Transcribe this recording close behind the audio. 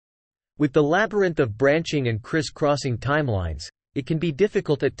With the labyrinth of branching and criss-crossing timelines, it can be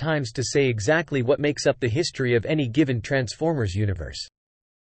difficult at times to say exactly what makes up the history of any given Transformers universe.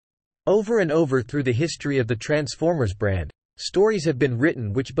 Over and over through the history of the Transformers brand, stories have been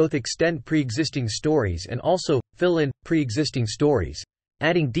written which both extend pre-existing stories and also fill in pre-existing stories,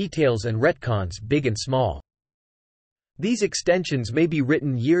 adding details and retcons big and small. These extensions may be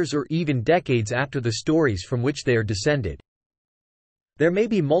written years or even decades after the stories from which they are descended. There may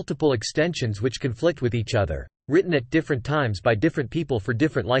be multiple extensions which conflict with each other, written at different times by different people for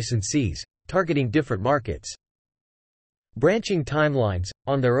different licensees, targeting different markets. Branching timelines,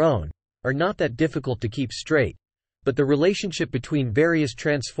 on their own, are not that difficult to keep straight, but the relationship between various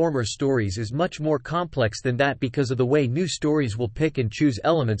Transformers stories is much more complex than that because of the way new stories will pick and choose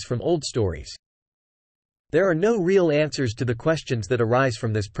elements from old stories. There are no real answers to the questions that arise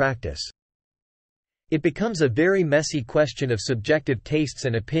from this practice. It becomes a very messy question of subjective tastes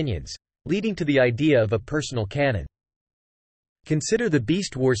and opinions, leading to the idea of a personal canon. Consider the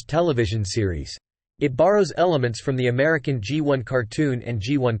Beast Wars television series. It borrows elements from the American G1 cartoon and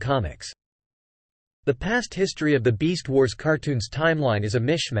G1 comics. The past history of the Beast Wars cartoon's timeline is a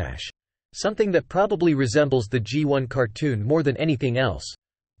mishmash, something that probably resembles the G1 cartoon more than anything else,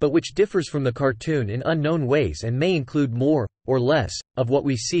 but which differs from the cartoon in unknown ways and may include more, or less, of what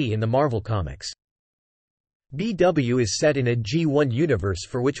we see in the Marvel comics. BW is set in a G1 universe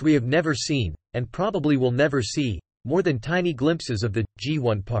for which we have never seen, and probably will never see, more than tiny glimpses of the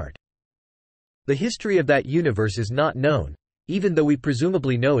G1 part. The history of that universe is not known, even though we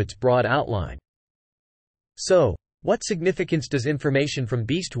presumably know its broad outline. So, what significance does information from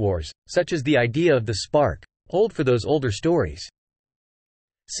Beast Wars, such as the idea of the spark, hold for those older stories?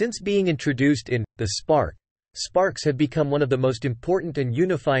 Since being introduced in The Spark, sparks have become one of the most important and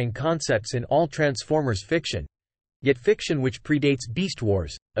unifying concepts in all Transformers fiction. Yet fiction which predates Beast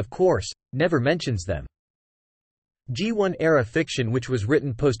Wars, of course, never mentions them. G1 era fiction which was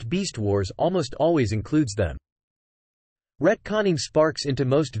written post-Beast Wars almost always includes them. Retconning sparks into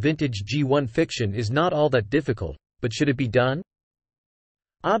most vintage G1 fiction is not all that difficult, but should it be done?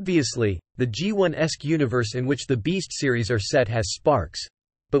 Obviously, the G1-esque universe in which the Beast series are set has sparks,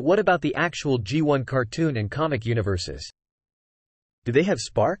 but what about the actual G1 cartoon and comic universes? Do they have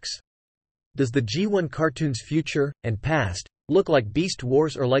sparks? Does the G1 cartoon's future, and past, look like Beast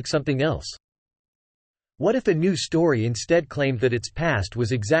Wars or like something else? What if a new story instead claimed that its past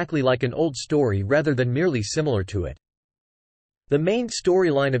was exactly like an old story rather than merely similar to it? The main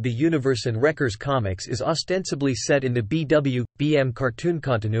storyline of the universe in Wreckers comics is ostensibly set in the BW/BM cartoon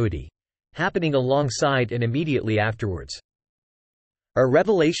continuity, happening alongside and immediately afterwards. Are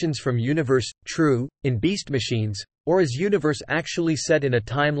revelations from universe true in Beast Machines, or is universe actually set in a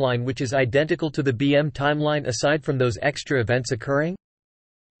timeline which is identical to the BM timeline aside from those extra events occurring?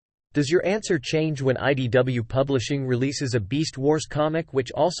 Does your answer change when IDW Publishing releases a Beast Wars comic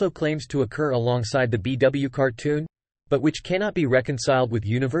which also claims to occur alongside the BW cartoon, but which cannot be reconciled with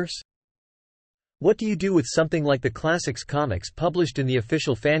universe? What do you do with something like the Classics comics published in the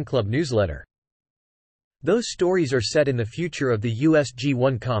official fan club newsletter? Those stories are set in the future of the US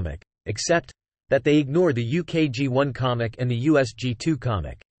G1 comic, except that they ignore the UK G1 comic and the US G2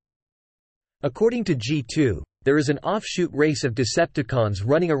 comic. According to G2, there is an offshoot race of Decepticons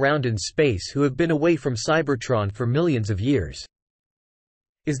running around in space who have been away from Cybertron for millions of years.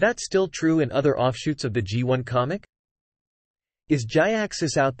 Is that still true in other offshoots of the G1 comic? Is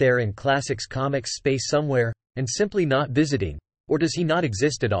Jyaxis out there in Classics comics space somewhere, and simply not visiting, or does he not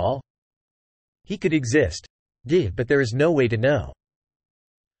exist at all? He could exist, but there is no way to know.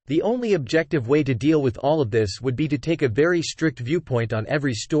 The only objective way to deal with all of this would be to take a very strict viewpoint on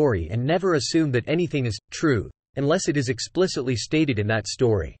every story and never assume that anything is true, unless it is explicitly stated in that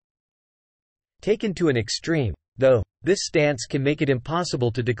story. Taken to an extreme, though, this stance can make it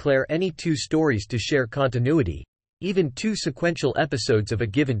impossible to declare any two stories to share continuity, even two sequential episodes of a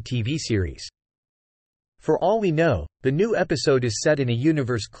given TV series. For all we know, the new episode is set in a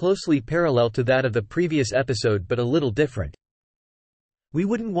universe closely parallel to that of the previous episode but a little different. We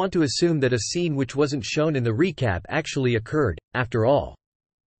wouldn't want to assume that a scene which wasn't shown in the recap actually occurred, after all.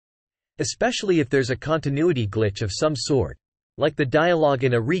 Especially if there's a continuity glitch of some sort, like the dialogue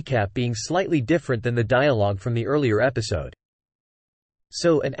in a recap being slightly different than the dialogue from the earlier episode.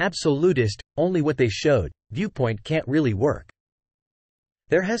 So an absolutist, only what they showed, viewpoint can't really work.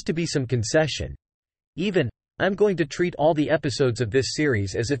 There has to be some concession. Even, I'm going to treat all the episodes of this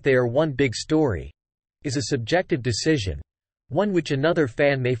series as if they are one big story, is a subjective decision, one which another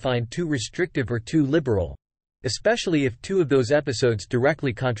fan may find too restrictive or too liberal, especially if two of those episodes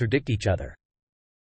directly contradict each other.